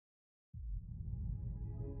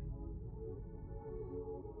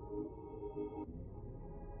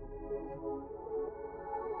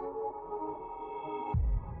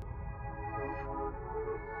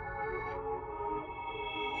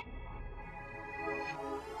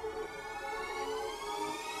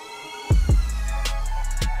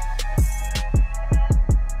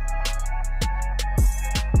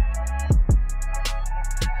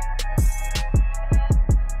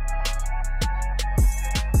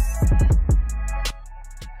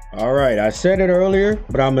All right, I said it earlier,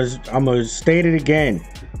 but I'm gonna state it again.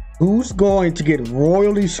 Who's going to get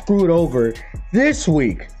royally screwed over this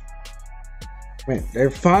week? Man,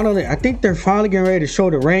 I think they're finally getting ready to show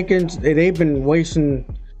the rankings. They've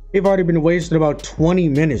already been wasting about 20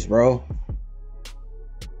 minutes, bro.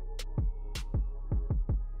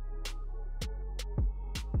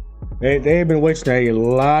 They've been wasting a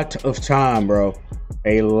lot of time, bro.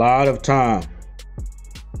 A lot of time.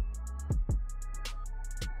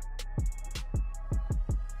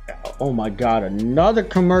 Oh my God, another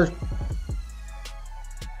commercial.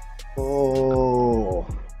 Oh,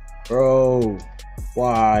 bro.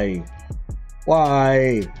 Why?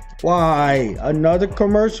 Another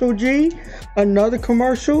commercial, G? Another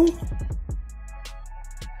commercial?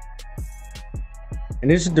 And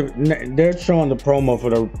this is they're showing the promo for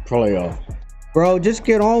the playoff. Bro, just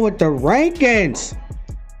get on with the rankings.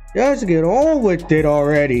 Just get on with it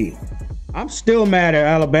already. I'm still mad at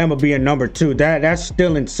Alabama being number 2. That's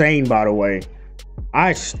still insane, by the way.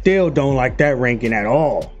 I still don't like that ranking at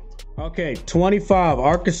all. Okay, 25,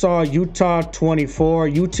 Arkansas, Utah 24,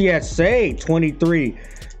 UTSA 23,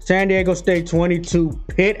 San Diego State 22,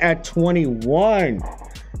 Pitt at 21.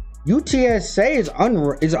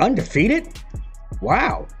 UTSA is undefeated?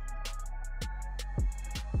 Wow.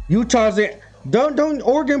 Utah's it. Don't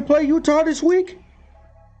Oregon play Utah this week?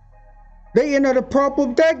 They ended up prop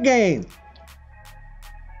up that game.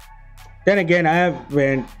 Then again,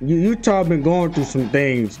 Utah been going through some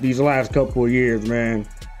things these last couple of years, man.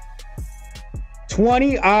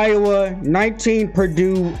 20 Iowa, 19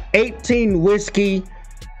 Purdue, 18 Whiskey,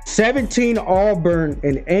 17 Auburn,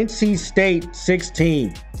 and NC State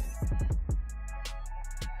 16.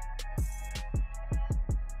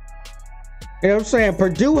 You know what I'm saying?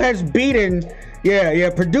 Purdue has beaten,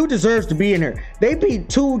 Purdue deserves to be in here. They beat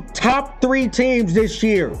 2 top 3 teams this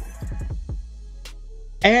year.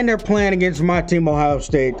 And they're playing against my team, Ohio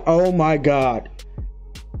State. Oh my God.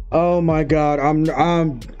 Oh my God.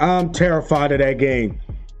 I'm terrified of that game.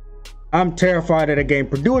 I'm terrified of that game.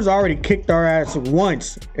 Purdue has already kicked our ass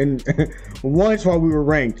once and once while we were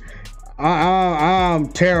ranked. I'm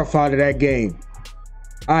terrified of that game.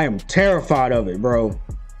 I am terrified of it, bro.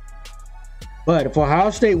 But if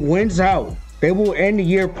Ohio State wins out, they will end the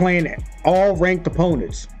year playing all ranked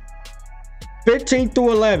opponents. 15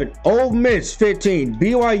 through 11, Ole Miss 15,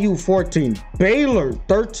 BYU 14, Baylor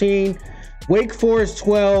 13, Wake Forest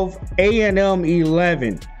 12, A&M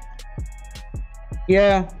 11.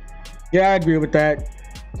 Yeah, I agree with that.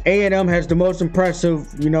 A&M has the most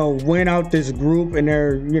impressive, win out this group, and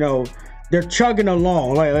they're chugging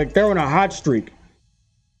along like they're on a hot streak.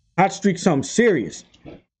 Hot streak, something serious.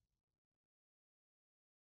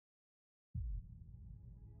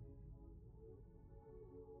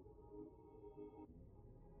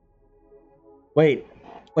 Wait.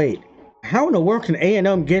 How in the world can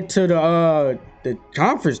A&M get to the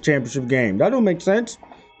conference championship game? That don't make sense.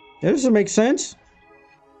 That doesn't make sense.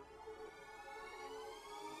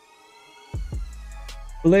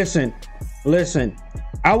 Listen.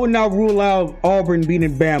 I would not rule out Auburn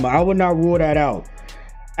beating Bama. I would not rule that out.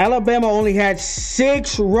 Alabama only had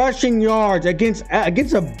 6 rushing yards against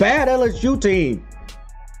a bad LSU team.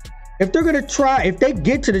 If they're gonna if they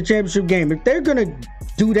get to the championship game, if they're gonna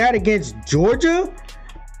do that against Georgia,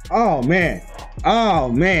 oh man,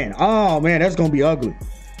 that's gonna be ugly.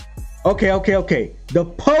 Okay. The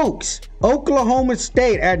Pokes, Oklahoma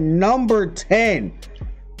State at number 10.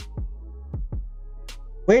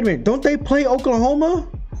 Wait a minute, don't they play Oklahoma?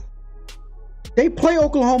 They play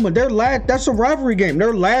Oklahoma. That's a rivalry game.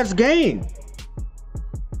 Their last game.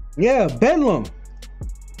 Yeah, Bedlam.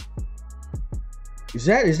 Is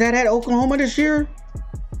that at Oklahoma this year?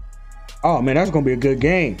 Oh man, that's gonna be a good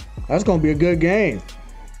game.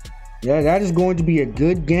 Yeah, that is going to be a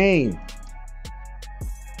good game.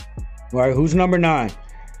 All right, who's number 9?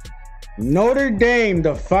 Notre Dame,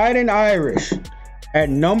 the Fighting Irish, at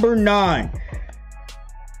number 9.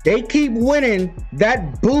 They keep winning.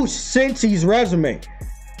 That boosts Cincy's resume.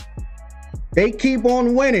 They keep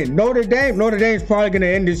on winning. Notre Dame's probably gonna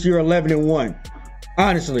end this year 11-1.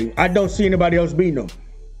 Honestly, I don't see anybody else beating them.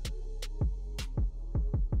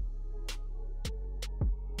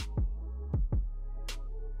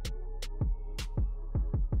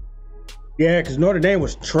 Yeah, because Notre Dame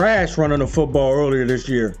was trash running the football earlier this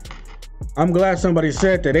year. I'm glad somebody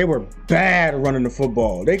said that. They were bad running the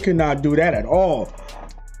football. They could not do that at all.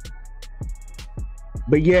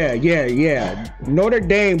 But yeah. Notre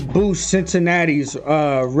Dame boosts Cincinnati's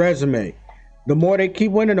resume. The more they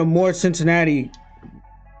keep winning, the more Cincinnati.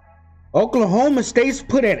 Oklahoma State's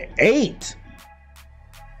put at 8.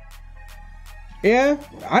 Yeah,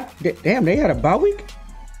 damn, they had a bye week.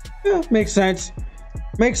 Yeah, makes sense.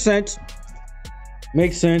 Makes sense.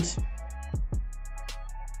 Makes sense.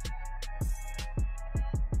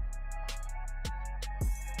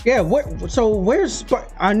 Yeah, what? So where's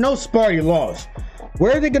I know Sparty lost.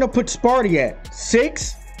 Where are they gonna put Sparty at?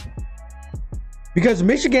 6? Because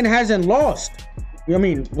Michigan hasn't lost. I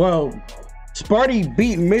mean, well, Sparty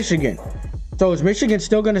beat Michigan. So is Michigan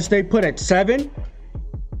still gonna stay put at 7?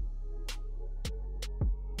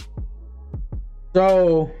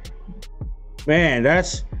 So, man,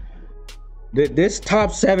 this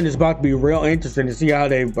top 7 is about to be real interesting to see how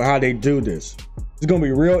they do this. It's gonna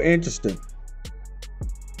be real interesting.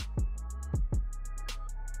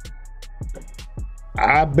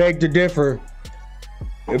 I beg to differ.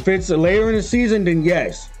 If it's later in the season, then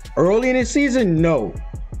yes. Early in the season, no.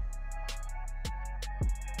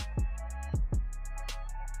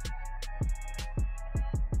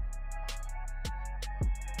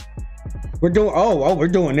 We're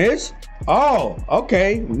doing this? Oh,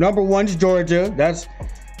 okay. Number 1's Georgia.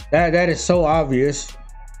 That is so obvious.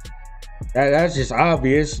 That's just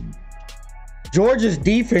obvious. Georgia's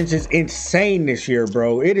defense is insane this year,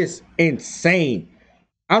 bro. It is insane.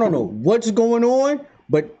 I don't know what's going on,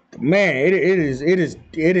 but man, it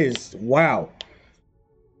is wow.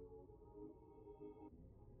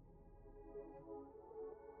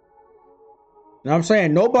 You know what I'm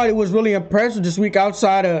saying? Nobody was really impressed with this week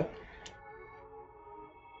outside of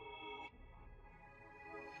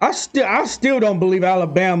I still don't believe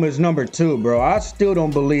Alabama is number 2, bro. I still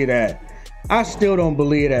don't believe that.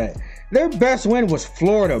 Their best win was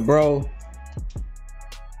Florida, bro.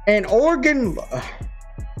 And Oregon.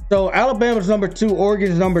 So Alabama's number 2,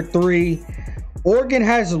 Oregon's number 3. Oregon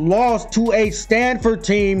has lost to a Stanford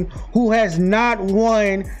team who has not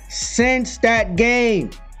won since that game.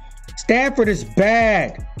 Stanford is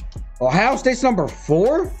bad. Ohio State's number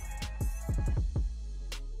 4?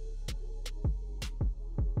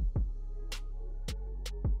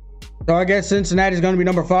 So I guess Cincinnati's going to be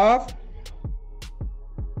number 5?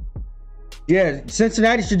 Yeah,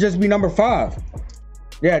 Cincinnati should just be number 5.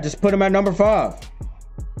 Yeah, just put them at number 5.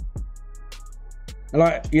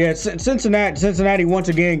 Like, yeah, Cincinnati once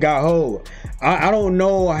again got hold. I don't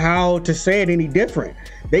know how to say it any different.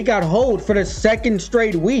 They got hold for the 2nd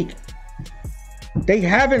straight week. They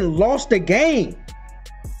haven't lost a game.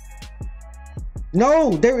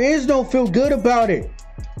 No, there is no feel good about it.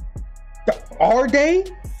 Are they?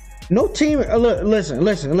 No team.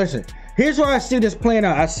 Listen. Here's why I see this playing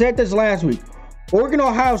out. I said this last week. Oregon,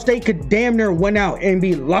 Ohio State could damn near win out and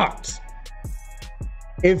be locked.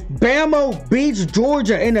 If Bama beats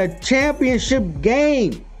Georgia in a championship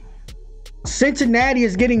game, Cincinnati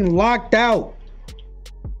is getting locked out.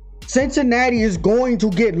 Cincinnati is going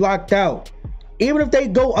to get locked out. Even if they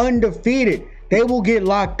go undefeated, they will get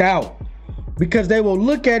locked out. Because they will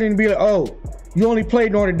look at it and be like, oh, you only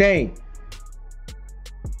played Notre Dame.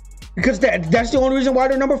 Because that's the only reason why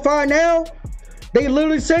they're number 5 now. They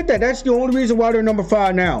literally said that. That's the only reason why they're number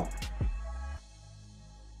 5 now.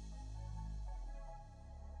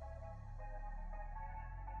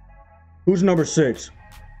 Who's number 6?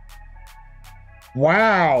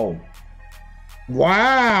 Wow.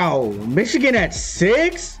 Michigan at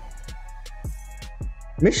 6?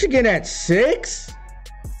 Michigan at 6?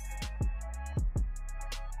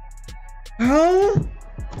 Huh?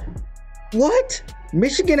 What?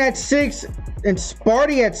 Michigan at 6 and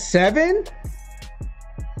Sparty at 7?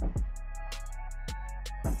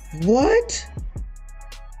 What?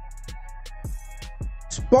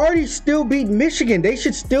 Sparty still beat Michigan. They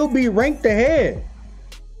should still be ranked ahead.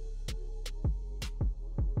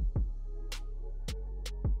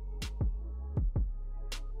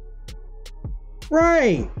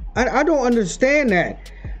 Right. I don't understand that.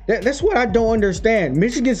 That's what I don't understand.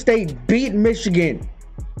 Michigan State beat Michigan.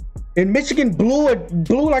 And Michigan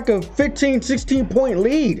blew like a 15, 16 point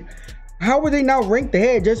lead. How were they now ranked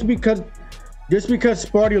ahead just because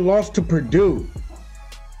Sparty lost to Purdue?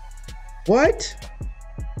 What?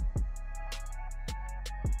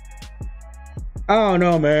 I don't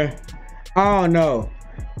know, man. I don't know.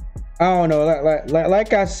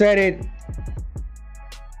 Like I said it.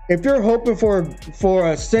 If you're hoping for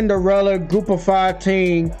a Cinderella group of 5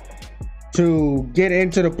 team to get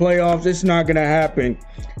into the playoffs, it's not gonna happen.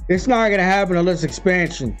 It's not gonna happen unless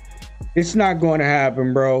expansion. It's not going to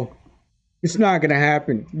happen, bro. It's not gonna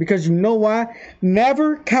happen because you know why?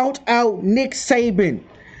 Never count out Nick Saban.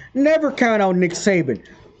 Never count out Nick Saban.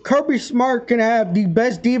 Kirby Smart can have the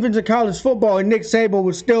best defense in college football, and Nick Saban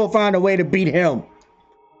would still find a way to beat him.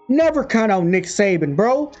 Never count out Nick Saban,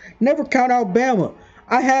 bro. Never count out Bama.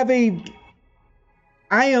 I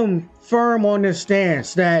am firm on this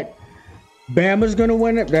stance that Bama's going to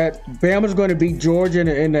win it. That Bama's going to beat Georgia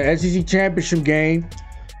in the SEC championship game.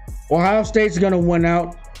 Ohio State's going to win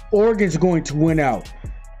out. Oregon's going to win out.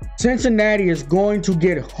 Cincinnati is going to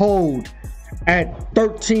get hold at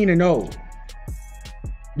 13-0.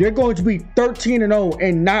 They're going to be 13-0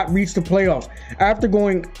 and not reach the playoffs after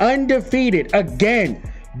going undefeated again,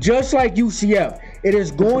 just like UCF. It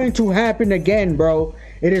is going to happen again, bro.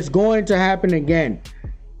 It is going to happen again.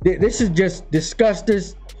 This is just disgusting.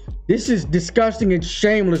 This is disgusting and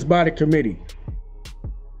shameless by the committee.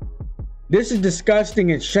 This is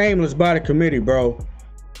disgusting and shameless by the committee, bro.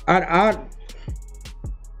 I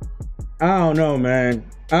don't know, man.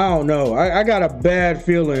 I don't know. I got a bad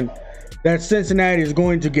feeling that Cincinnati is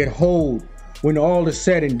going to get hold when all is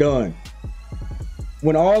said and done.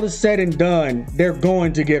 When all is said and done, they're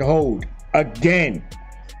going to get hold again.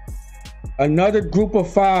 Another group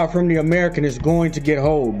of 5 from the American is going to get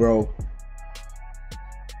hold, bro.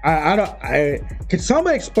 Can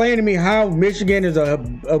somebody explain to me how Michigan is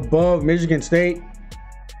above Michigan State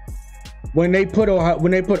when they put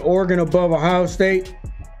Oregon above Ohio State?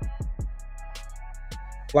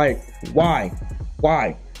 Like, why?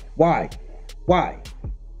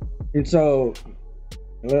 And so,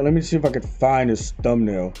 let me see if I can find this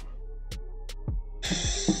thumbnail.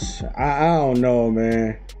 I don't know,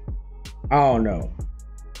 man. I don't know.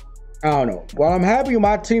 Well, I'm happy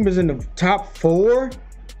my team is in the top 4.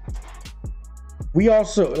 We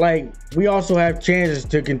also have chances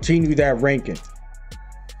to continue that ranking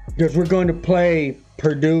because we're going to play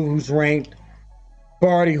Purdue, who's ranked,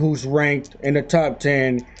 Sparty, who's ranked in the top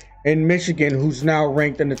 10, and Michigan, who's now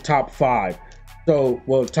ranked in the top 5. So,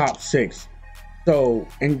 well, top 6. So,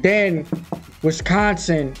 and then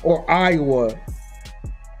Wisconsin or Iowa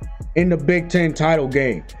in the Big Ten title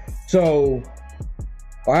game. So,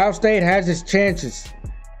 Ohio State has its chances.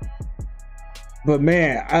 But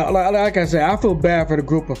man, like I said, I feel bad for the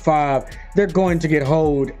group of 5. They're going to get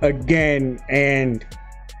hold again, and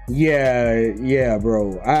yeah,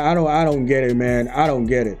 bro. I don't get it, man. I don't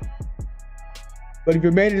get it. But if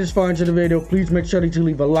you made it this far into the video, please make sure that you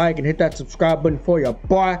leave a like and hit that subscribe button for your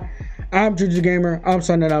boy. I'm Cincy'S Gamer. I'm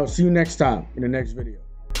signing out. See you next time in the next video.